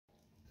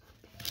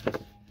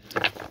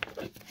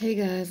Hey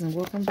guys, and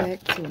welcome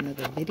back to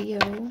another video.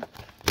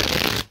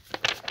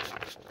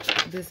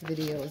 This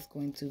video is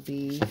going to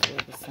be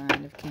for the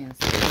sign of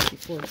Cancer. Happy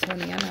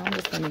 420. I know I'm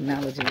just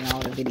acknowledging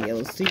all the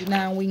videos. See,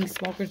 now we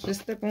smokers,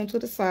 just step onto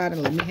the side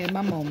and let me have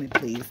my moment,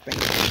 please.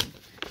 Thank you.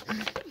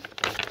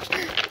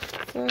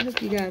 So I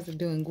hope you guys are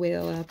doing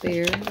well out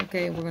there.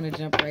 Okay, we're going to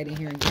jump right in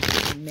here and get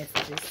some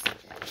messages.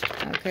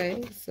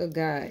 Okay, so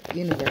God,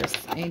 universe,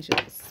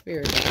 angels,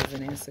 spirit guides,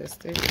 and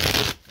ancestors,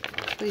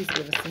 please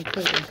give us some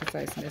clear and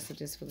concise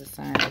messages for the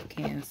sign of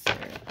Cancer.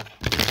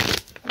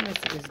 What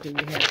messages do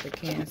we have for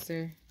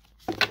Cancer?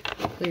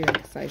 Clear and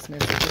concise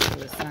messages for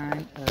the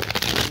sign of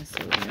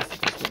Cancer. What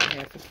messages do we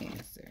have for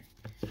Cancer?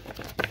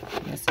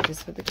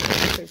 Messages for the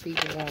Cancer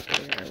people out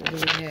there. What do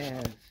we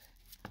have?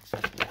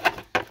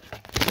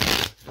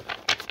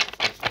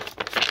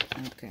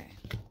 Okay.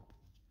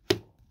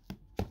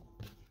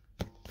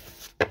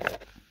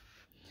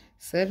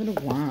 7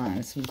 of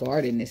Wands, some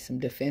guardedness, some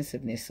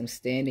defensiveness, some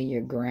standing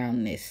your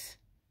groundness.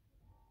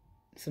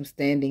 Some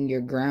standing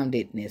your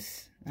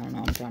groundedness. I don't know,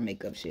 I'm trying to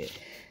make up shit.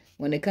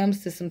 When it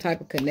comes to some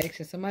type of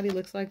connection, somebody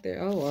looks like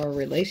they're, or a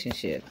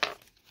relationship.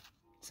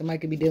 Somebody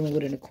could be dealing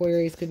with an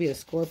Aquarius, could be a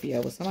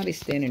Scorpio, but somebody's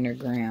standing their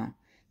ground.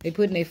 They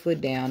putting their foot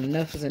down.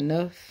 Enough is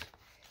enough.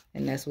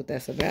 And that's what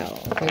that's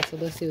about. Okay, so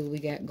let's see what we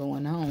got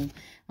going on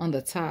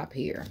the top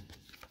here.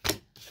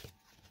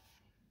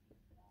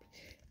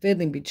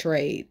 Feeling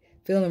betrayed.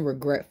 Feeling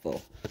regretful.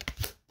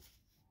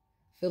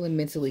 Feeling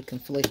mentally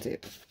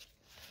conflicted.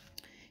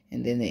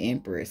 And then the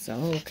Empress. So,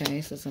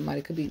 okay, so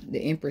somebody could be, the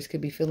Empress could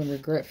be feeling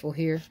regretful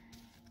here.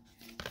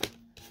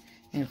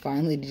 And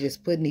finally,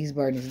 just putting these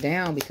burdens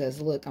down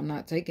because, look, I'm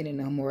not taking it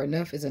no more.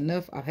 Enough is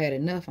enough. I've had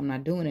enough. I'm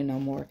not doing it no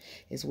more,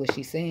 is what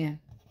she's saying.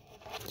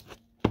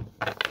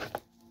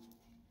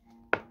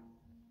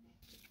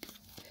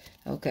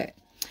 Okay.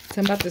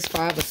 Tell me about this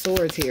 5 of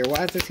Swords here.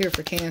 Why is this here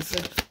for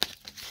Cancer?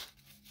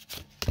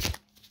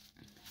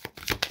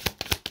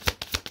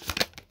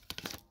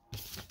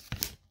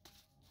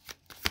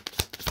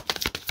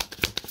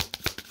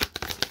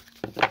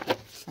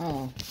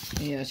 Oh,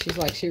 yeah, she's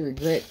like she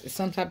regret,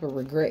 some type of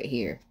regret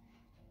here.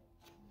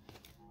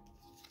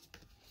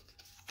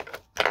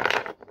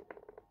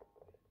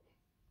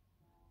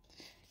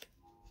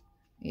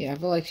 Yeah, I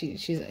feel like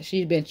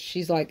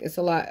she's like, it's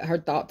a lot, her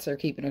thoughts are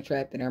keeping her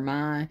trapped in her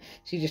mind.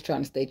 She's just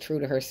trying to stay true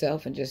to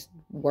herself and just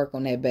work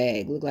on that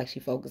bag. Look like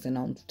she's focusing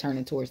on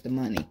turning towards the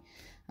money.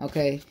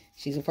 Okay,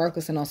 she's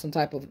focusing on some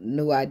type of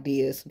new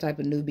ideas, some type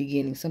of new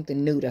beginning,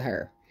 something new to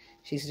her.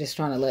 She's just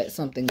trying to let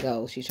something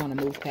go. She's trying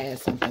to move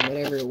past something,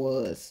 whatever it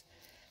was.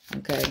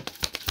 Okay.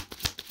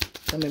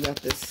 Tell me about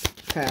this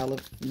pile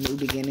of new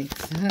beginnings.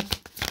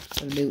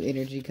 Some new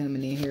energy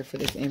coming in here for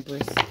this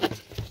Empress.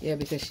 Yeah,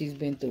 because she's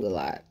been through a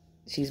lot.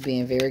 She's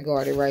being very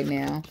guarded right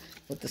now.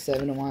 With the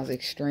 7 of Wands,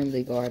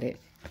 extremely guarded.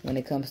 When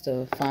it comes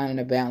to finding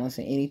a balance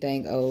in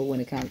anything old. When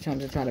it comes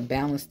to try to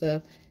balance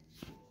stuff.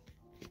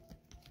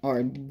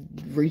 Or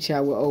reach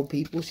out with old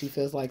people. She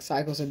feels like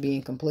cycles are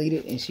being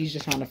completed. And she's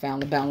just trying to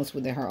find the balance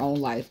within her own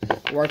life.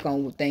 Work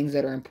on things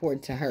that are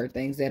important to her.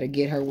 Things that'll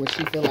get her where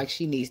she feel like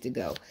she needs to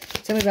go.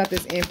 Tell me about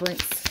this Empress.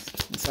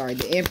 I'm sorry,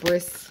 the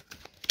Empress.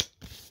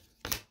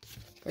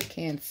 For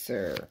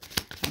Cancer.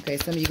 Okay,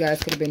 some of you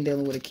guys could have been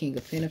dealing with a King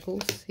of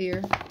Pentacles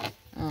here.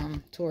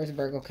 Taurus,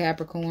 Virgo,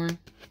 Capricorn.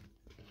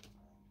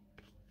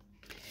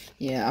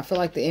 Yeah, I feel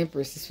like the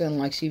Empress is feeling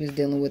like she was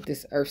dealing with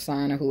this earth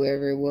sign or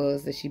whoever it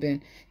was that she's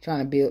been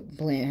trying to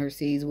plant her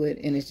seeds with.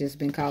 And it's just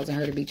been causing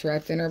her to be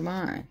trapped in her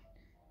mind.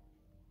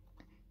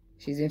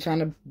 She's been trying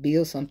to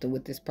build something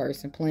with this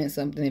person. Plant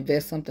something,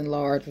 invest something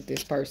large with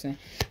this person.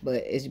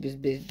 But it's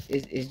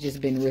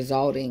just been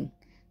resulting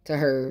to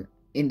her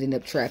ending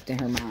up trapped in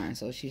her mind.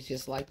 So she's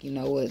just like, you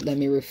know what, let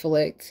me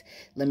reflect,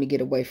 let me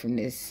get away from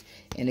this.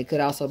 And it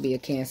could also be a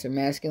Cancer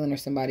masculine or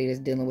somebody that's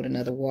dealing with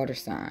another water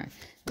sign,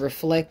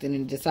 reflecting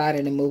and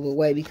deciding to move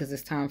away because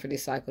it's time for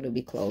this cycle to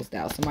be closed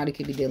out. Somebody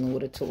could be dealing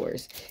with a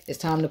Taurus. It's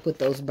time to put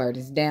those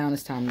burdens down.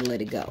 It's time to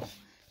let it go.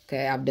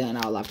 Okay, I've done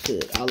all I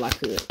could.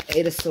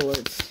 8 of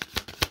Swords.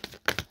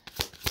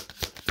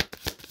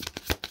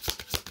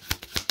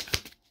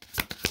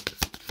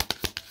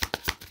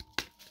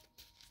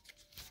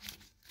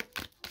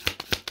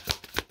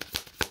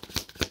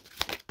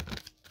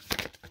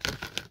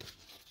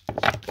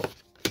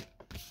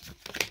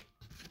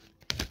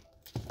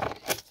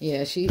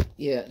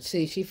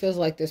 See, she feels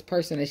like this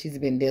person that she's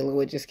been dealing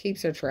with just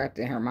keeps her trapped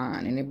in her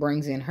mind, and it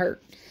brings in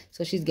hurt.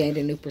 So she's gained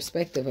a new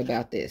perspective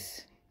about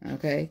this,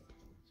 okay?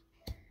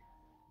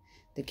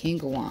 The King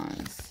of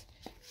Wands.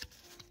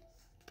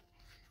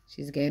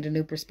 She's gained a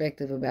new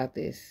perspective about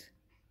this.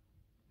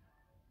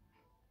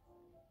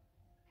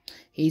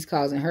 He's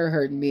causing her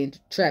hurt and being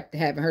trapped,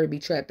 having her to be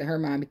trapped in her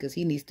mind because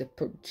he needs to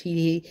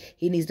he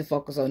needs to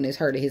focus on this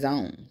hurt of his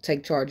own,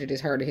 take charge of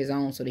this hurt of his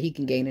own so that he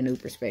can gain a new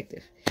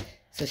perspective.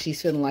 So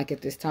she's feeling like at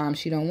this time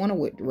she don't want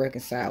to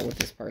reconcile with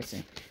this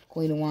person.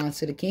 Queen of Wands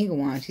to the King of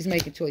Wands. She's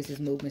making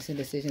choices, movements, and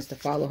decisions to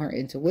follow her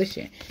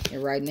intuition.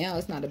 And right now,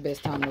 it's not the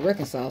best time to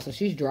reconcile, so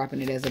she's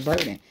dropping it as a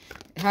burden.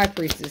 High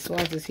Priestess,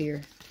 why is this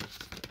here?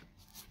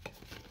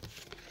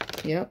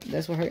 Yep,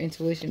 that's what her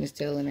intuition is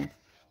telling her.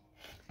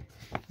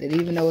 That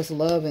even though it's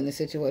love in the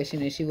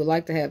situation and she would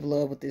like to have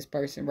love with this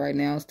person, right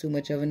now it's too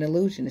much of an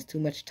illusion. It's too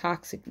much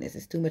toxicness.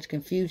 It's too much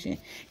confusion.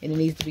 And it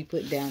needs to be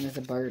put down as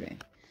a burden.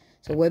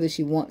 So whether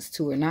she wants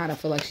to or not, I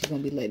feel like she's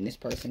going to be letting this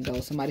person go.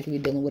 Somebody could be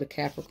dealing with a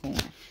Capricorn.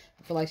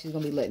 I feel like she's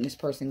going to be letting this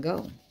person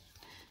go.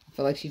 I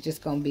feel like she's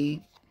just going to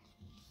be,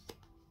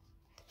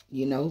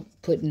 you know,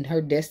 putting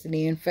her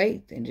destiny in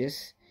faith and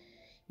just,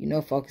 you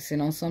know,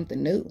 focusing on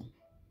something new.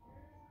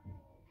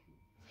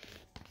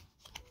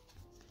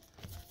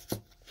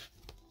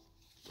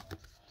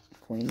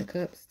 Queen of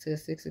Cups to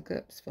Six of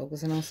Cups.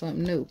 Focusing on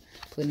something new.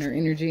 Putting her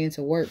energy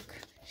into work.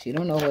 She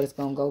don't know what it's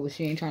going to go, but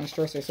she ain't trying to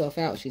stress herself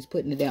out. She's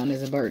putting it down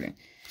as a burden.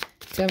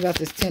 Tell me about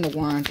this Ten of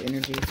Wands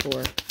energy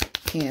for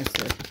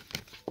Cancer.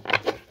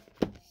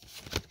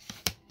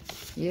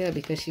 Yeah,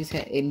 because she's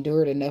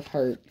endured enough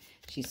hurt.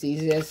 She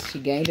sees it as she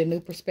gained a new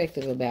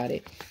perspective about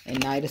it.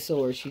 And Knight of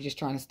Swords, she's just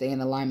trying to stay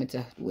in alignment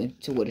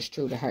to what is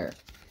true to her.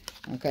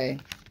 Okay.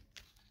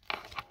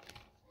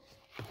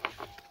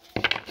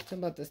 Tell me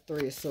about this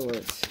Three of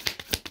Swords.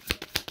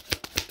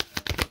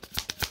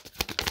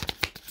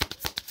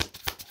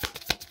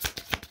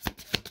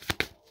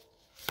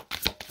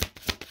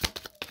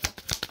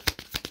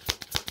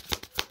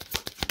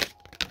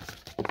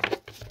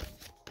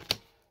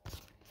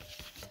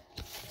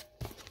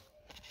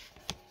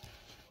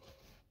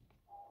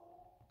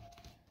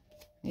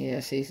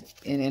 Yeah, she's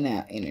in and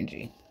out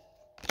energy.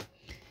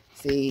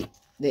 See,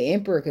 the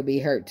Emperor could be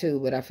hurt too,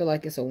 but I feel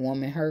like it's a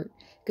woman hurt.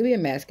 It could be a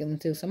masculine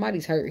too.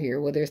 Somebody's hurt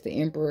here, whether it's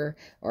the Emperor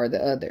or the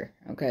other.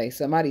 Okay,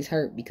 somebody's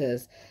hurt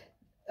because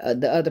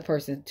the other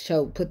person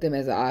put them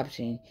as an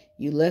option.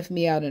 You left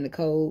me out in the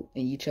cold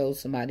and you chose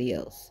somebody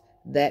else.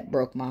 That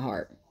broke my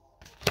heart.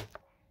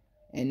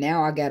 And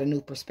now I got a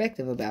new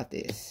perspective about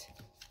this.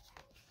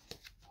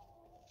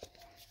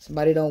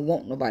 Somebody don't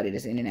want nobody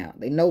that's in and out.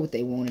 They know what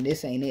they want and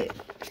this ain't it.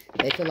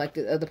 They feel like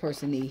the other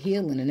person need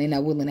healing and they're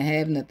not willing to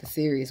have nothing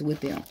serious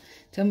with them.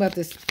 Tell me about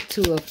this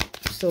Two of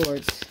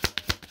Swords.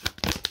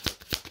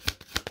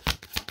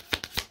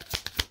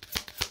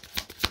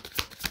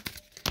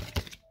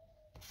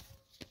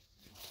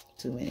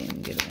 Too many. Let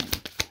me get one.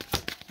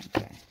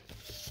 Okay.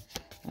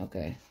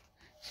 Okay.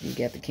 So you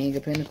got the King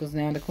of Pentacles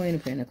now, the Queen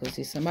of Pentacles.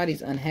 See,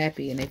 somebody's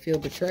unhappy and they feel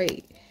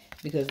betrayed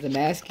because the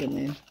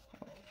masculine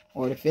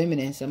or the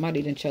feminine,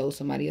 somebody done chose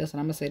somebody else. And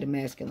I'm going to say the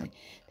masculine.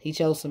 He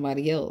chose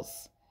somebody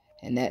else.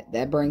 And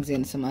that brings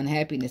in some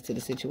unhappiness to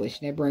the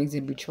situation. That brings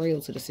in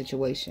betrayal to the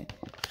situation.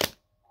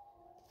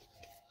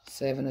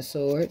 Seven of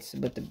Swords.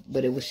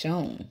 But it was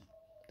shown.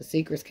 The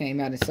secrets came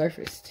out and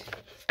surfaced.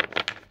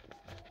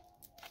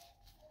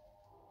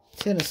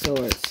 Ten of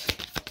Swords.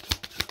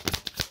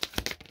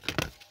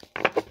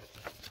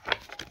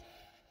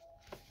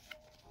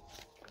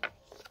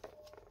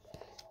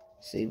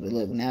 See, but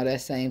look, now that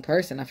same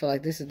person, I feel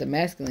like this is the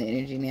masculine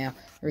energy now,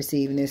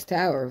 receiving this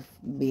Tower,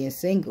 being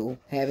single,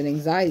 having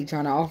anxiety,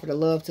 trying to offer the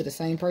love to the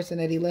same person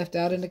that he left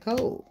out in the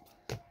cold.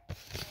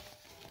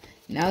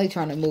 Now he's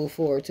trying to move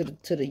forward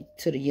to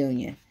the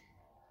union,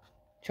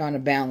 trying to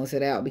balance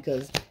it out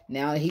because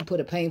now he put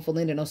a painful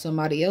ending on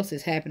somebody else,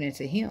 it's happening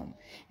to him.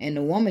 And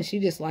the woman, she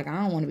just like,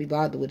 I don't want to be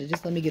bothered with it.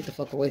 Just let me get the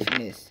fuck away from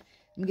this.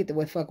 Let me get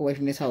the fuck away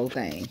from this whole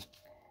thing.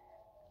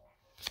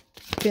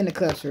 Ten of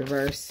Cups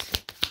reverse.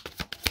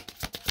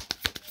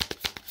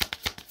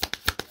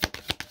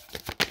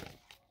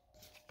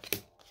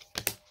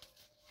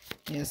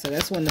 Yeah, so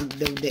that's when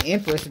the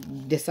Empress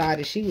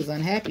decided she was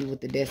unhappy with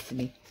the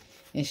destiny.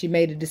 And she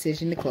made a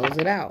decision to close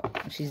it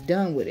out. She's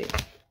done with it.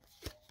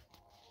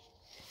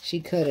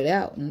 She cut it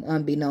out. And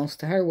unbeknownst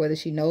to her, whether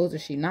she knows or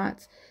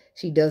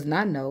she does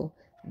not know,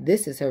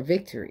 this is her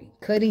victory.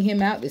 Cutting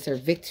him out is her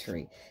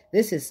victory.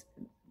 This is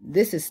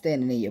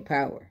standing in your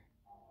power.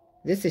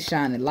 This is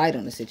shining light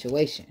on the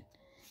situation.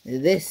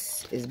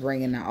 This is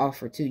bringing the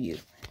offer to you.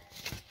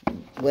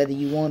 Whether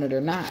you want it or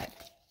not.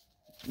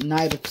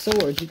 Knight of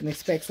Swords, you can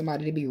expect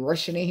somebody to be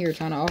rushing in here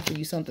trying to offer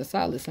you something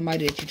solid.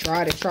 Somebody that you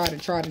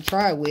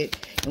try with,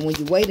 and when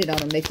you waited on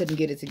them, they couldn't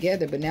get it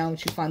together. But now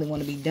that you finally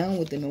want to be done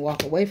with them and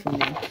walk away from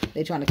them,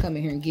 they're trying to come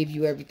in here and give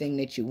you everything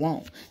that you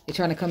want. They're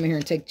trying to come in here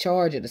and take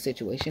charge of the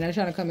situation. They're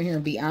trying to come in here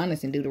and be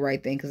honest and do the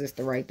right thing because it's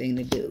the right thing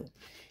to do.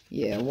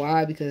 Yeah,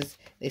 why? Because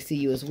they see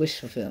you as wish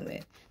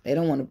fulfillment. They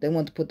want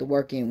to put the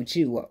work in with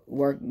you.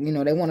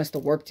 They want us to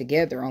work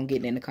together on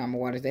getting into calmer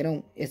waters.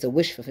 It's a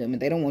wish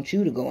fulfillment. They don't want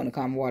you to go into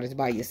calmer waters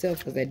by yourself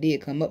because that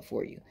did come up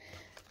for you.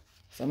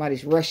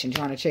 Somebody's rushing,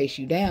 trying to chase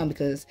you down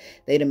because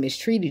they done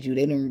mistreated you.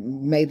 They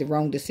done made the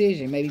wrong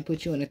decision. Maybe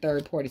put you in a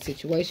third-party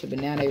situation, but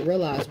now they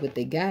realize what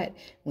they got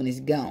when it's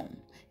gone.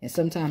 And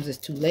sometimes it's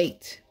too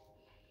late.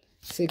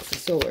 Six of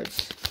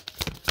Swords.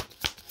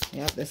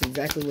 Yep, that's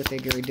exactly what they're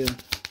going to do.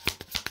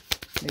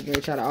 They're going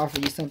to try to offer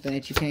you something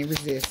that you can't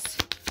resist.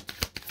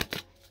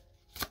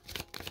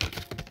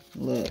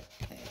 Look.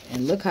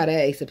 And look how that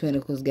Ace of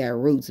Pentacles got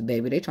roots,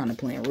 baby. They're trying to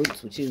plant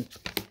roots with you.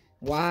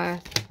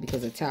 Why?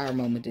 Because a Tower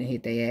moment didn't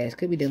hit their ass.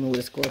 Could be dealing with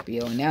a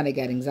Scorpio. And now they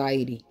got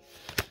anxiety.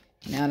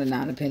 Now the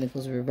Nine of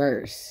Pentacles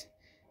reverse.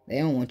 They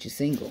don't want you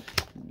single.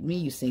 Me,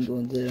 you single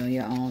and good on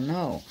your own.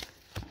 No.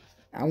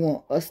 I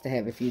want us to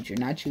have a future,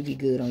 not you be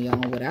good on your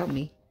own without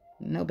me.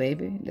 No,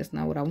 baby. That's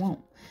not what I want.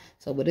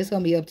 So, but it's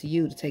going to be up to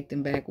you to take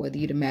them back, whether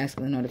you're the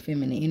masculine or the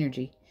feminine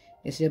energy.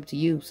 It's up to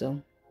you.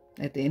 So,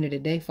 at the end of the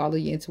day, follow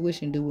your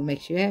intuition. Do what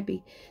makes you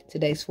happy.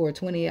 Today's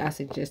 420. I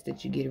suggest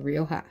that you get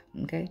real high.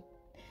 Okay?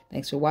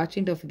 Thanks for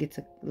watching. Don't forget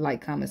to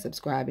like, comment,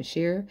 subscribe, and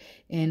share.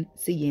 And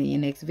see you in your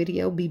next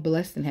video. Be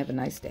blessed and have a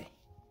nice day.